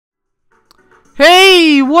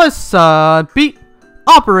Hey, what's up?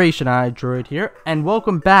 OPERATIONiDROID here, and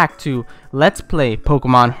welcome back to Let's Play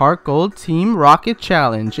Pokemon HeartGold Team Rocket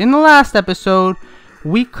Challenge. In the last episode,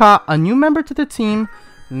 we caught a new member to the team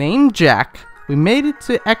named Jack. We made it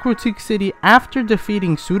to Equatique City after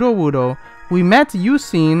defeating Sudowoodo. We met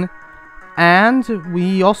Usain, and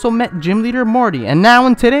we also met Gym Leader Morty. And now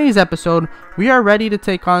in today's episode, we are ready to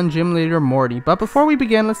take on Gym Leader Morty. But before we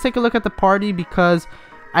begin, let's take a look at the party because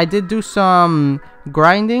I did do some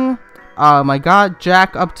grinding. I got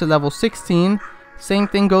Jack up to level 16. Same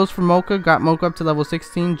thing goes for Mocha. Got Mocha up to level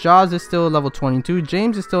 16. Jaws is still level 22.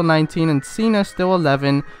 James is still 19. And Cena still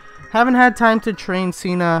 11. Haven't had time to train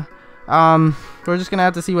Cena. We're just going to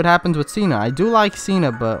have to see what happens with Cena. I do like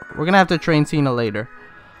Cena, but we're going to have to train Cena later.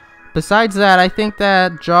 Besides that, I think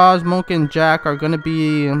that Jaws, Mocha, and Jack are going to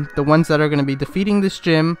be the ones that are going to be defeating this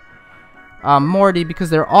gym. Morty, because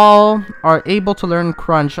they're all are able to learn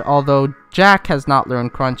Crunch, although Jack has not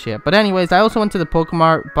learned Crunch yet. But anyways, I also went to the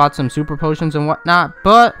Pokemart, bought some super potions and whatnot.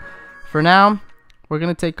 But for now, we're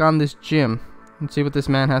going to take on this gym and see what this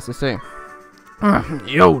man has to say.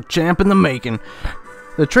 Yo, champ in the making.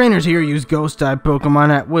 The trainers here use ghost-type Pokemon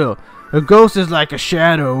at will. A ghost is like a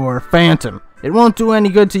shadow or a phantom. It won't do any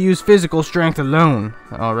good to use physical strength alone.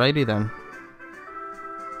 Alrighty then.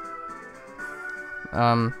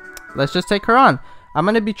 Let's just take her on. I'm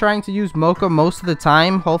going to be trying to use Mocha most of the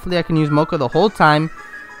time. Hopefully I can use Mocha the whole time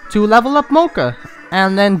to level up Mocha.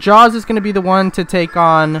 And then Jaws is going to be the one to take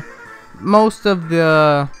on most of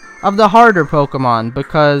the harder Pokemon,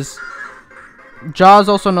 because Jaws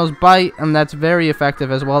also knows Bite, and that's very effective,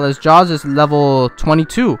 as well as Jaws is level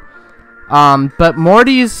 22. But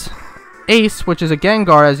Morty's Ace, which is a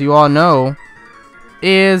Gengar, as you all know,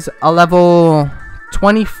 is a level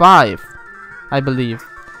 25, I believe.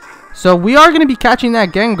 So we are going to be catching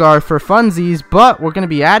that Gengar for funsies, but we're going to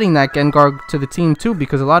be adding that Gengar to the team too,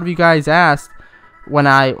 because a lot of you guys asked when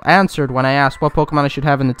I asked what Pokemon I should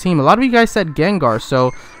have in the team. A lot of you guys said Gengar,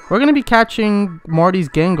 so we're going to be catching Morty's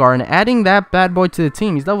Gengar and adding that bad boy to the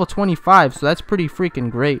team. He's level 25, so that's pretty freaking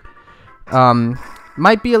great.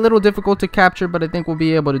 Might be a little difficult to capture, but I think we'll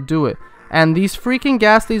be able to do it. And these freaking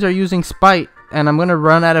Ghastlies are using Spite, and I'm going to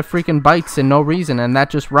run out of freaking bites and no reason, and that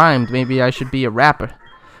just rhymed. Maybe I should be a rapper.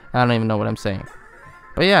 I don't even know what I'm saying.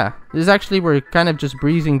 But yeah, this is actually, we're kind of just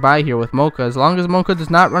breezing by here with Mocha. As long as Mocha does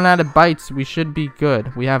not run out of bites, we should be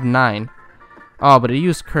good. We have 9. Oh, but it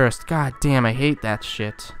used Cursed. God damn, I hate that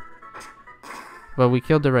shit. But we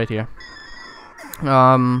killed it right here.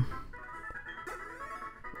 I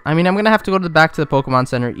mean, I'm going to have to go back to the Pokemon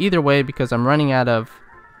Center either way because I'm running out of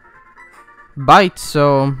bites.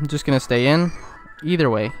 So I'm just going to stay in. Either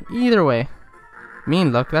way. Either way.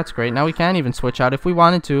 Mean Look, that's great. Now we can't even switch out if we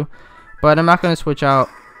wanted to, but I'm not going to switch out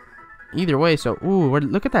either way. So, ooh,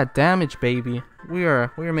 look at that damage, baby. We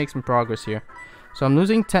are making some progress here. So I'm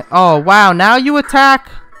losing 10. Oh, wow. Now you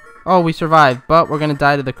attack. Oh, we survived, but we're going to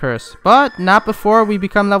die to the curse. But not before we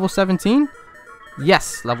become level 17.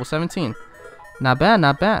 Yes, level 17. Not bad,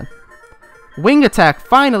 not bad. Wing Attack.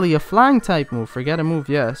 Finally, a flying type move. Forget a move,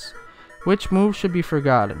 yes. Which move should be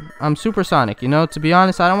forgotten? Supersonic. You know, to be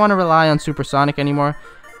honest, I don't want to rely on Supersonic anymore.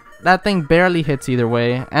 That thing barely hits either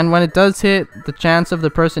way. And when it does hit, the chance of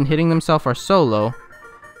the person hitting themselves are so low.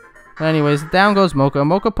 But anyways, down goes Mocha.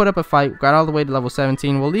 Mocha put up a fight, got all the way to level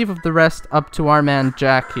 17. We'll leave the rest up to our man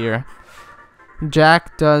Jack here.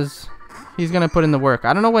 Jack does... He's going to put in the work.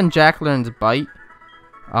 I don't know when Jack learns Bite.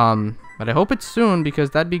 But I hope it's soon,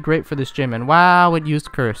 because that'd be great for this gym. And wow, it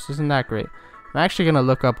used Curse. Isn't that great? I'm actually going to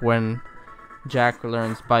look up when Jack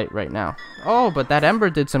learns Bite right now. Oh, but that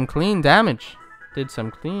Ember did some clean damage. Alright, so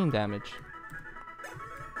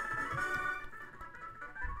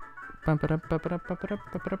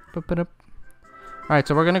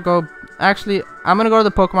we're going to go... Actually, I'm going to go to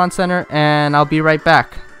the Pokemon Center, and I'll be right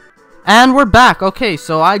back. And we're back. Okay,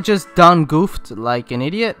 so I just done goofed like an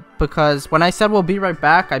idiot, because when I said we'll be right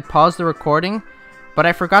back, I paused the recording, but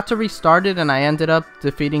I forgot to restart it, and I ended up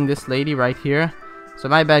defeating this lady right here. So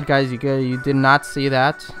my bad, guys. You did not see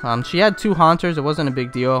that. She had 2 Haunters. It wasn't a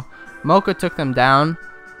big deal. Mocha took them down.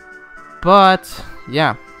 But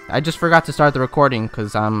yeah, I just forgot to start the recording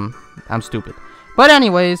because I'm stupid. But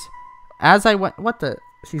anyways, as I went, what the?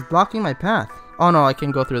 She's blocking my path. Oh no, I can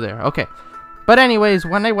go through there. Okay. But anyways,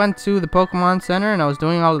 when I went to the Pokemon Center and I was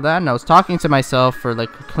doing all of that and I was talking to myself for like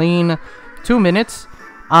a clean 2 minutes,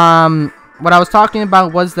 what I was talking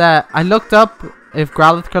about was that I looked up if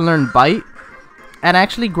Growlithe can learn Bite. And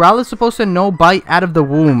actually, Growlithe's supposed to know Bite out of the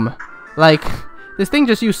womb. Like, this thing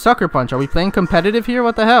just used Sucker Punch. Are we playing competitive here?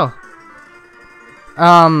 What the hell?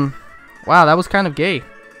 Wow, that was kind of gay.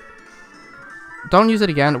 Don't use it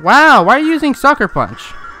again. Wow, why are you using Sucker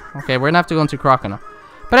Punch? Okay, we're gonna have to go into Crocodile.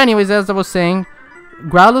 But anyways, as I was saying,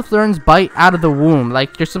 Growlithe learns Bite out of the womb.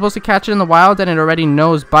 Like, you're supposed to catch it in the wild and it already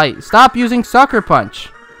knows Bite. Stop using Sucker Punch.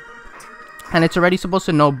 And it's already supposed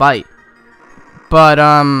to know Bite. But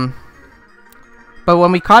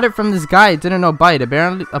when we caught it from this guy, it didn't know Bite.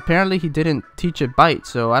 Apparently he didn't teach it Bite.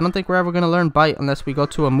 So I don't think we're ever going to learn Bite unless we go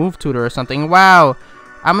to a move tutor or something. Wow.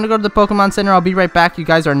 I'm going to go to the Pokemon Center. I'll be right back. You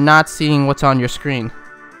guys are not seeing what's on your screen.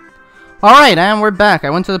 Alright, and we're back.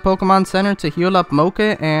 I went to the Pokemon Center to heal up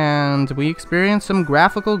Mocha, and we experienced some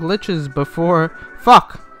graphical glitches before...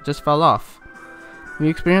 Fuck! Just fell off. We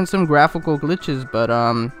experienced some graphical glitches, but,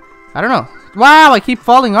 I don't know. Wow, I keep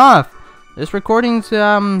falling off! This recording's,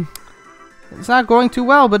 it's not going too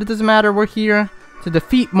well, but it doesn't matter. We're here to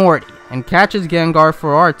defeat Morty and catch his Gengar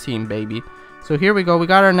for our team, baby. So here we go. We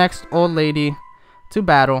got our next old lady to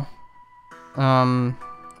battle.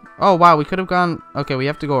 Oh, wow, we could have gone... Okay, we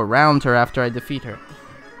have to go around her after I defeat her.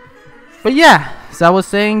 But yeah, as I was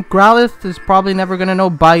saying, Growlithe is probably never going to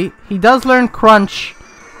know Bite. He does learn Crunch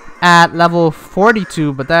at level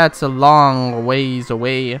 42, but that's a long ways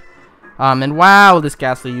away. And wow, this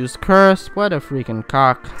Ghastly used Curse. What a freaking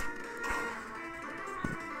cock.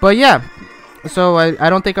 But yeah, so I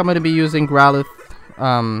don't think I'm going to be using Growlithe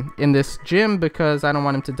in this gym because I don't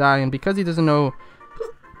want him to die. And because he doesn't know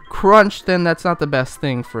Crunch, then that's not the best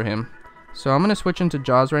thing for him. So I'm going to switch into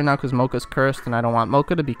Jaws right now because Mocha's cursed and I don't want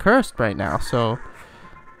Mocha to be cursed right now. So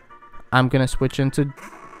I'm going to switch into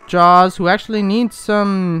Jaws, who actually needs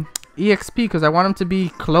some EXP because I want him to be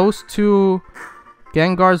close to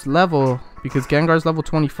Gengar's level because Gengar's level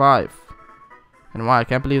 25. And wow, I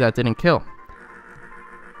can't believe that didn't kill.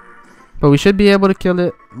 But we should be able to kill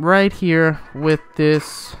it right here with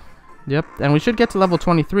this. Yep, and we should get to level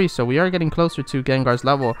 23, so we are getting closer to Gengar's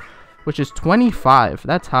level, which is 25.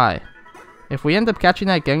 That's high. If we end up catching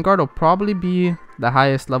that Gengar, it'll probably be the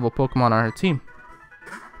highest level Pokemon on our team.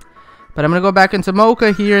 But I'm going to go back into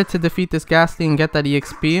Mocha here to defeat this Ghastly and get that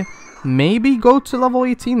EXP. Maybe go to level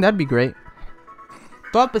 18, that'd be great.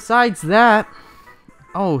 But besides that...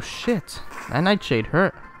 Oh, shit. That Nightshade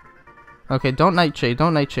hurt. Okay, don't Nightshade,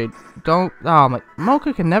 don't Nightshade. Don't... Oh, my...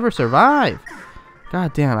 Mocha can never survive.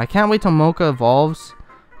 God damn, I can't wait till Mocha evolves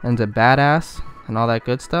into badass and all that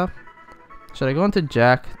good stuff. Should I go into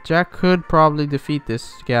Jack? Jack could probably defeat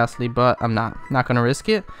this Ghastly, but I'm not. Not going to risk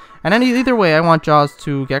it. And either way, I want Jaws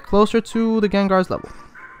to get closer to the Gengar's level.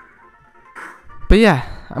 But yeah,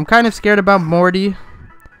 I'm kind of scared about Morty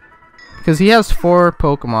because he has 4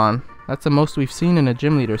 Pokemon. That's the most we've seen in a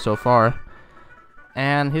gym leader so far.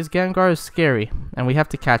 And his Gengar is scary, and we have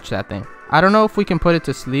to catch that thing. I don't know if we can put it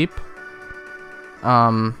to sleep.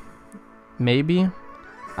 Maybe.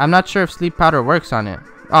 I'm not sure if sleep powder works on it.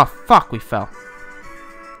 Oh, fuck, we fell.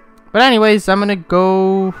 But anyways, I'm gonna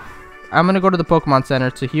go to the Pokemon Center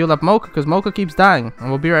to heal up Mocha, because Mocha keeps dying, and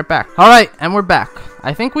we'll be right back. Alright, and we're back.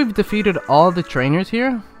 I think we've defeated all the trainers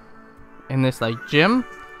here in this, like, gym.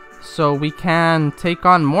 So we can take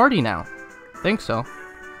on Morty now. Think so.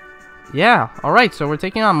 Yeah, alright, so we're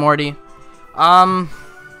taking on Morty. I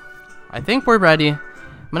think we're ready. I'm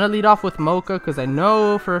gonna lead off with Mocha, because I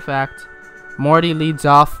know for a fact Morty leads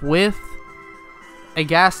off with a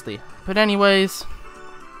Ghastly. But anyways,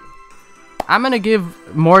 I'm gonna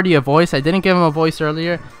give Morty a voice. I didn't give him a voice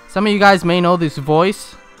earlier. Some of you guys may know this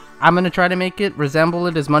voice. I'm gonna try to make it resemble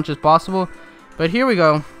it as much as possible. But here we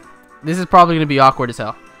go. This is probably gonna be awkward as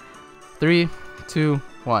hell. 3, 2,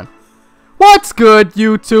 1. What's good,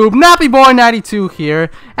 YouTube? NappyBoy92 here,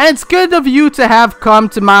 and it's good of you to have come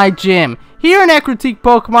to my gym. Here in Ecruteak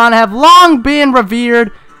Pokemon have long been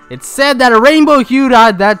revered. It's said that a rainbow-hued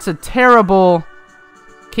eye, that's a terrible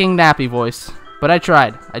King Nappy voice. But I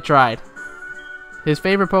tried. His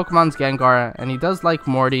favorite Pokemon's Gengar, and he does like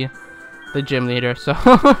Morty, the gym leader. So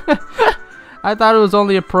I thought it was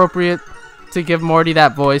only appropriate to give Morty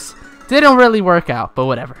that voice. Didn't really work out, but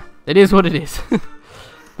whatever. It is what it is.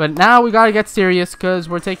 But now we gotta get serious, because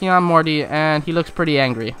we're taking on Morty, and he looks pretty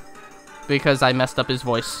angry because I messed up his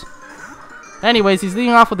voice. Anyways, he's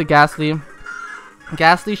leading off with the Ghastly.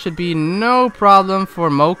 Ghastly should be no problem for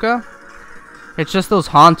Mocha. It's just those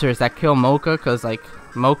Haunters that kill Mocha, because, like,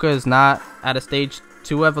 Mocha is not at a stage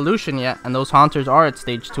 2 evolution yet, and those Haunters are at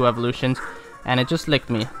stage 2 evolutions, and it just licked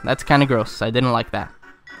me. That's kind of gross. I didn't like that.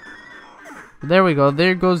 There we go.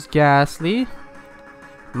 There goes Ghastly.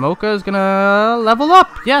 Mocha is gonna level up.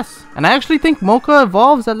 Yes. And I actually think Mocha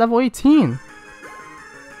evolves at level 18.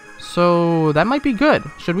 So that might be good.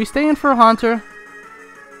 Should we stay in for a Haunter?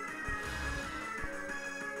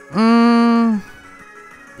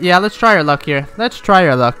 Yeah, let's try our luck here. Let's try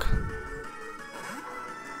our luck.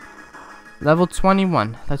 Level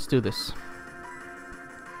 21. Let's do this.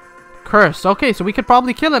 Curse. Okay, so we could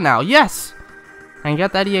probably kill it now. Yes! And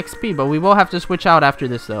get that EXP, but we will have to switch out after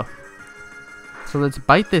this, though. So let's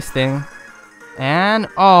bite this thing. And,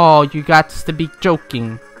 oh, you got to be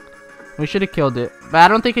joking. We should have killed it. But I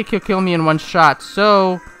don't think it could kill me in one shot.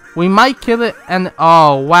 So, we might kill it and...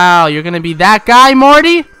 Oh, wow. You're going to be that guy,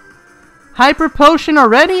 Morty? Hyper Potion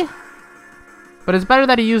already? But it's better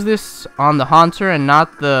that he used this on the Haunter and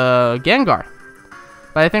not the Gengar.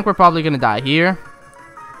 But I think we're probably going to die here.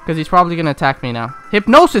 Because he's probably going to attack me now.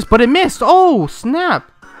 Hypnosis, but it missed. Oh,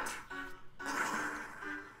 snap.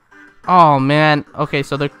 Oh, man. Okay,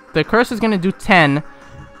 so the curse is going to do 10.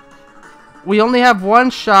 We only have one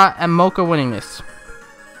shot at Mocha winning this.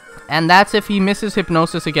 And that's if he misses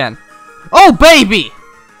Hypnosis again. Oh, baby!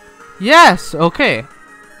 Yes, okay.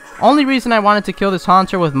 Only reason I wanted to kill this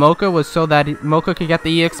Haunter with Mocha was so that Mocha could get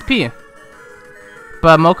the EXP.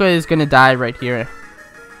 But Mocha is going to die right here.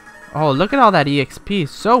 Oh, look at all that EXP.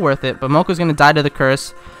 So worth it. But Mocha's going to die to the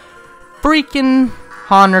curse. Freaking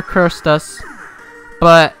Haunter cursed us.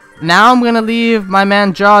 But now I'm going to leave my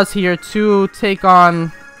man Jaws here to take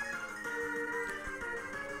on...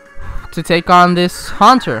 this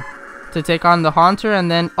Haunter. To take on the Haunter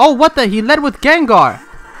and then... Oh, what the? He led with Gengar.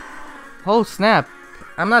 Oh, snap.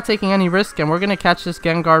 I'm not taking any risk and we're going to catch this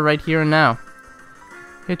Gengar right here and now.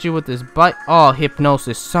 Hit you with this bite. Oh,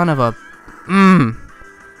 Hypnosis. Son of a...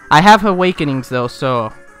 I have Awakenings though,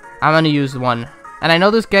 so I'm going to use one. And I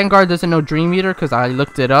know this Gengar doesn't know Dream Eater because I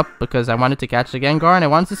looked it up because I wanted to catch the Gengar and I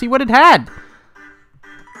wanted to see what it had.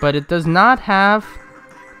 But it does not have...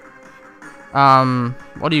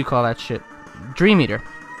 what do you call that shit? Dream Eater.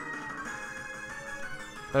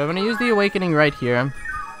 But I'm going to use the Awakening right here.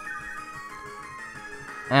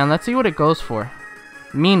 And let's see what it goes for.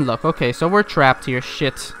 Mean Look. Okay, so we're trapped here.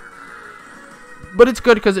 Shit. But it's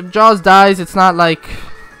good because if Jaws dies, it's not like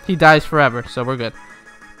he dies forever. So we're good.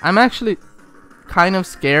 I'm actually kind of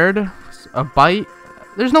scared. A bite?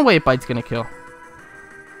 There's no way a bite's going to kill.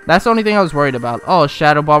 That's the only thing I was worried about. Oh,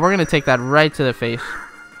 Shadow Ball. We're going to take that right to the face.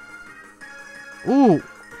 Ooh.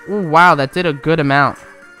 Ooh, wow. That did a good amount.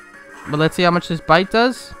 But let's see how much this bite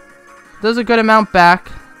does. Does a good amount back.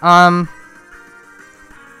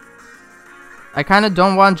 I kind of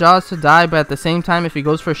don't want Jaws to die, but at the same time, if he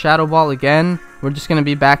goes for Shadow Ball again, we're just going to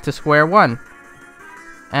be back to square one.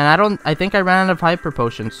 And I think I ran out of Hyper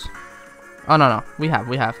Potions. Oh, no. We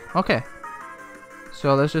have. Okay.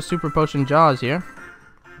 So let's just Super Potion Jaws here.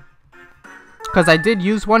 Because I did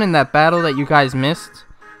use one in that battle that you guys missed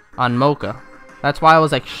on Mocha. That's why I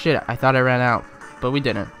was like, shit, I thought I ran out. But we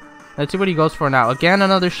didn't. Let's see what he goes for now. Again,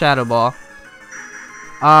 another Shadow Ball.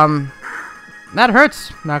 That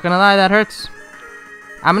hurts. Not gonna lie, that hurts.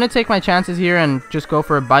 I'm gonna take my chances here and just go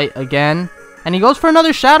for a bite again. And he goes for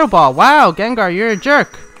another Shadow Ball. Wow, Gengar, you're a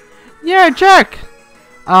jerk. You're a jerk.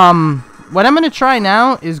 What I'm gonna try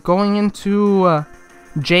now is going into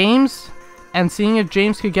James and seeing if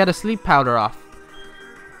James could get a Sleep Powder off.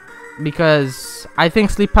 Because I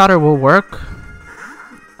think Sleep Powder will work.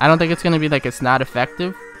 I don't think it's gonna be like it's not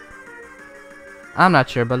effective. I'm not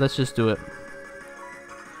sure, but let's just do it.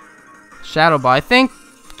 Shadow Ball. I think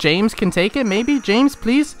James can take it. Maybe James,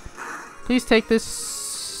 please. Please take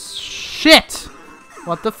this. Shit.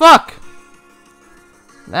 What the fuck?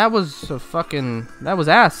 That was a fucking... That was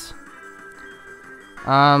ass.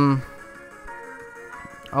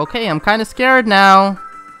 Okay, I'm kind of scared now.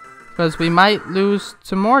 Because we might lose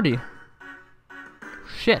to Morty.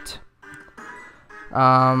 Shit.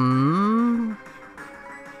 I'm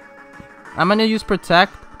gonna use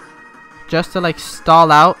Protect. Just to like stall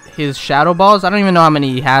out his Shadow Balls. I don't even know how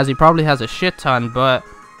many he has. He probably has a shit ton, but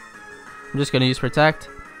I'm just gonna use Protect.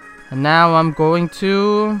 And now I'm going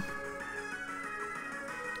to...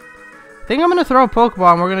 I think I'm gonna throw a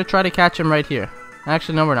Pokeball and we're gonna try to catch him right here.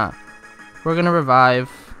 Actually, no, we're not. We're gonna revive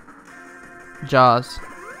Jaws.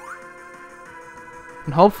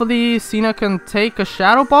 And hopefully Cena can take a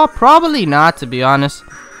Shadow Ball. Probably not, to be honest.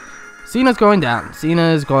 Cena's going down.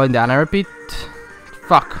 Cena is going down. I repeat.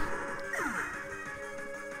 Fuck.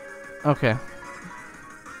 Okay.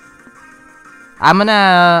 I'm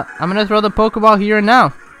gonna throw the Pokeball here and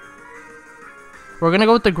now. We're gonna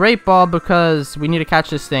go with the Great Ball because we need to catch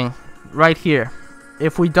this thing right here.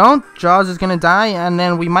 If we don't, Jaws is gonna die, and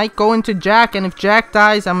then we might go into Jack, and if Jack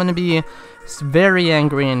dies, I'm gonna be very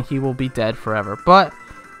angry and he will be dead forever. But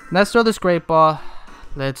let's throw this Great Ball.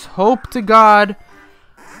 Let's hope to God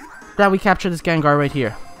that we capture this Gengar right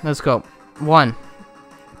here. Let's go. 1,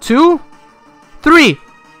 2, 3.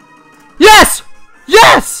 Yes!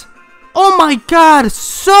 Yes! Oh my god,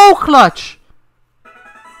 so clutch!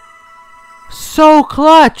 So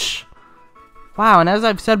clutch! Wow, and as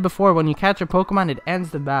I've said before, when you catch a Pokemon, it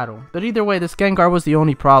ends the battle. But either way, this Gengar was the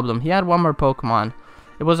only problem. He had one more Pokemon.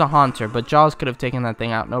 It was a Haunter, but Jaws could have taken that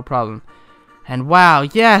thing out, no problem. And wow,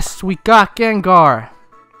 yes, we got Gengar!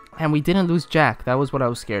 And we didn't lose Jack. That was what I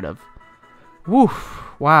was scared of. Woof,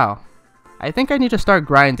 wow. I think I need to start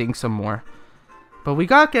grinding some more. But we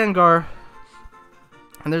got Gengar.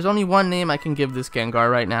 And there's only one name I can give this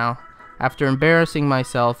Gengar right now. After embarrassing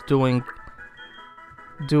myself doing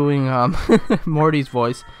Morty's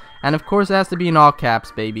voice. And of course it has to be in all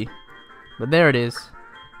caps, baby. But there it is.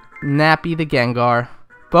 Nappy the Gengar.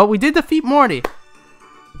 But we did defeat Morty.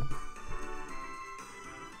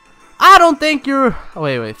 I don't think you're... Oh,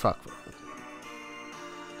 wait, fuck.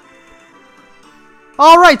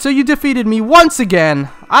 Alright, so you defeated me once again.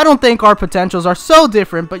 I don't think our potentials are so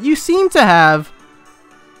different, but you seem to have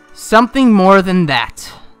something more than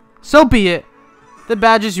that. So be it. The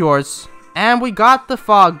badge is yours. And we got the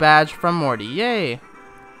fog badge from Morty. Yay.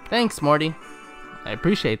 Thanks, Morty. I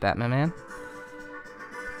appreciate that, my man.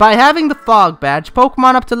 By having the fog badge,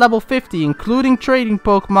 Pokemon up to level 50, including trading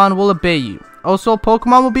Pokemon, will obey you. Also,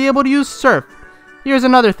 Pokemon will be able to use Surf. Here's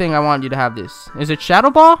another thing I want you to have this. Is it Shadow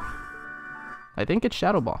Ball? I think it's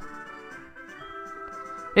Shadow Ball.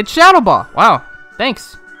 It's Shadow Ball! Wow.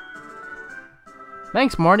 Thanks.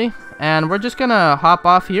 Thanks, Morty. And we're just gonna hop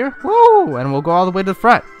off here. Woo! And we'll go all the way to the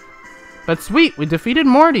front. But sweet, we defeated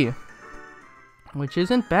Morty. Which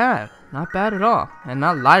isn't bad. Not bad at all. And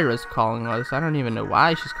not Lyra's calling us. I don't even know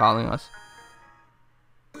why she's calling us.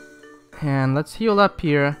 And let's heal up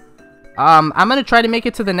here. I'm gonna try to make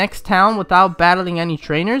it to the next town without battling any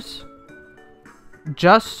trainers.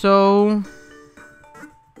 Just so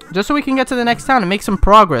we can get to the next town and make some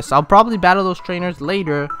progress. I'll probably battle those trainers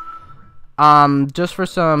later. Just for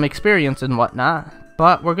some experience and whatnot.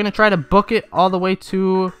 But we're gonna try to book it all the way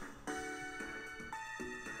to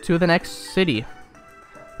the next city.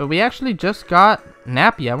 But we actually just got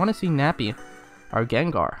Nappy. I want to see Nappy, our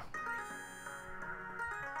Gengar.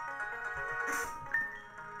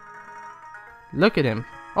 Look at him.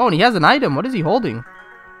 Oh, and he has an item. What is he holding?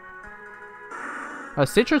 A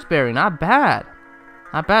citrus berry. Not bad.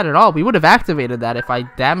 Not bad at all. We would have activated that if I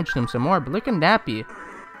damaged him some more. But look at Nappy.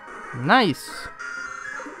 Nice.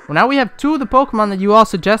 Well, now we have two of the Pokemon that you all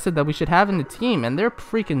suggested that we should have in the team. And they're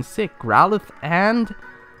freaking sick. Growlithe and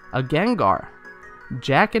a Gengar.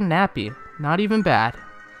 Jack and Nappy. Not even bad.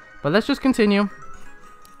 But let's just continue.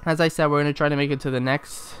 As I said, we're going to try to make it to the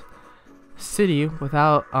next city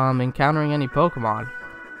without encountering any Pokemon.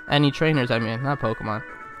 Any trainers, I mean. Not Pokemon.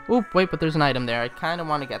 Oop, wait, but there's an item there. I kind of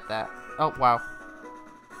want to get that. Oh, wow.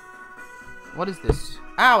 What is this?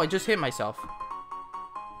 Ow, I just hit myself.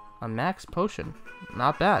 A max potion.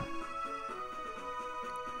 Not bad.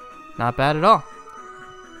 Not bad at all.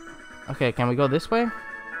 Okay, can we go this way?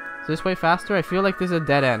 Is this way faster? I feel like this is a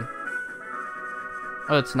dead end.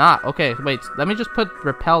 Oh, it's not. Okay, wait. Let me just put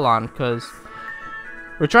repel on, because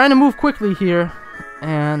we're trying to move quickly here.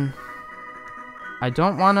 And I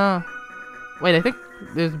don't want to... Wait, I think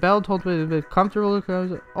this bell told me to be comfortable.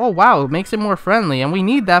 Oh, wow. It makes it more friendly. And we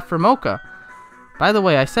need that for Mocha. By the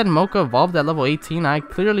way, I said Mocha evolved at level 18. I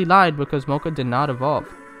clearly lied because Mocha did not evolve.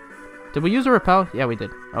 Did we use a repel? Yeah, we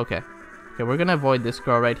did. Okay. Okay, we're going to avoid this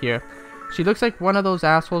girl right here. She looks like one of those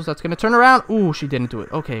assholes that's going to turn around. Ooh, she didn't do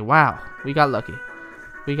it. Okay, wow. We got lucky.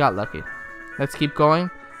 We got lucky. Let's keep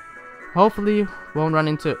going. Hopefully, won't run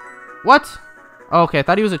into... What? Oh, okay, I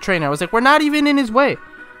thought he was a trainer. I was like, we're not even in his way.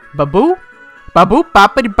 Baboo? Baboo?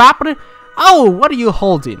 Boppity boppity? Oh, what are you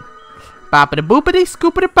holding? Boppity boopity,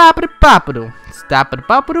 scoopity boppity boppity. Stoppity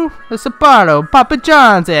boppity, a Sapporo, Papa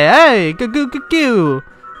John's. Hey, goo.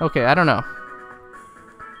 Okay, I don't know.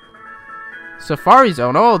 Safari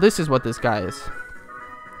Zone. Oh, this is what this guy is.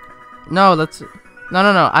 No, let's...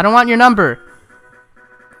 No. I don't want your number.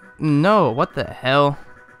 No, what the hell?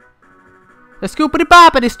 The scoopity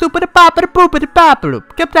boppity, stupidi boppity boopity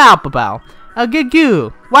boppity. Get out, bow. A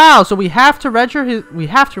goo. Wow, so we have to register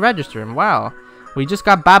him. Wow. We just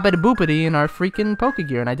got boppity boopity in our freaking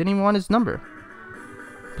Pokegear, and I didn't even want his number.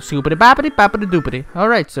 Scoopity boppity boppity doopity.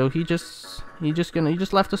 Alright, so he just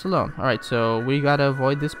left us alone. Alright, so we gotta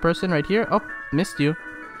avoid this person right here. Oh, missed you.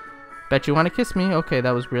 Bet you wanna kiss me. Okay,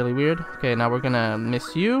 that was really weird. Okay, now we're gonna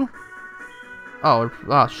miss you. Oh,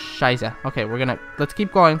 shiza. Okay, let's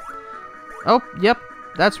keep going. Oh, yep,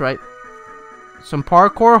 that's right. Some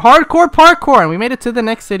parkour, hardcore parkour, and we made it to the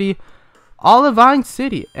next city, Olivine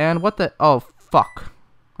City. And what the, oh, fuck.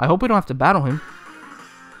 I hope we don't have to battle him.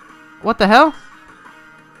 What the hell?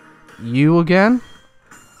 You again?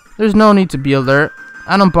 There's no need to be alert.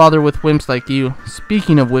 I don't bother with wimps like you.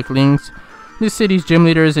 Speaking of wicklings, This city's gym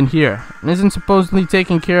leader isn't here, and isn't supposedly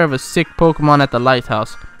taking care of a sick Pokemon at the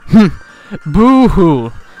lighthouse.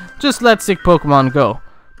 Boo-hoo. Just let sick Pokemon go.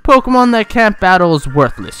 Pokemon that can't battle is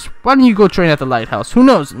worthless. Why don't you go train at the lighthouse? Who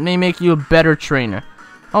knows, it may make you a better trainer.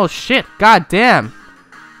 Oh shit, god damn.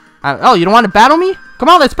 Oh, you don't want to battle me? Come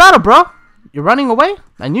on, let's battle, bro. You're running away?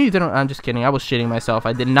 I knew you didn't. I'm just kidding. I was shitting myself.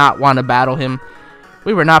 I did not want to battle him.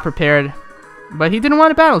 We were not prepared. But he didn't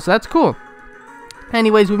want to battle, so that's cool.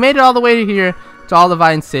 Anyways, we made it all the way here to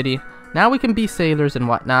Olivine City. Now we can be sailors and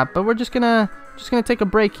whatnot. But we're just gonna take a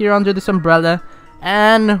break here under this umbrella.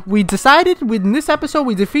 And we decided, in this episode,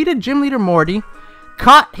 we defeated Gym Leader Morty.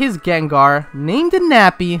 Caught his Gengar. Named it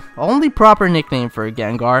Nappy. Only proper nickname for a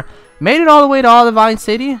Gengar. Made it all the way to Olivine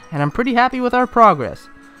City. And I'm pretty happy with our progress.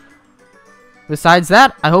 Besides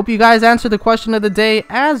that, I hope you guys answered the question of the day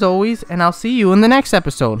as always, and I'll see you in the next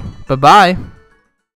episode. Bye-bye.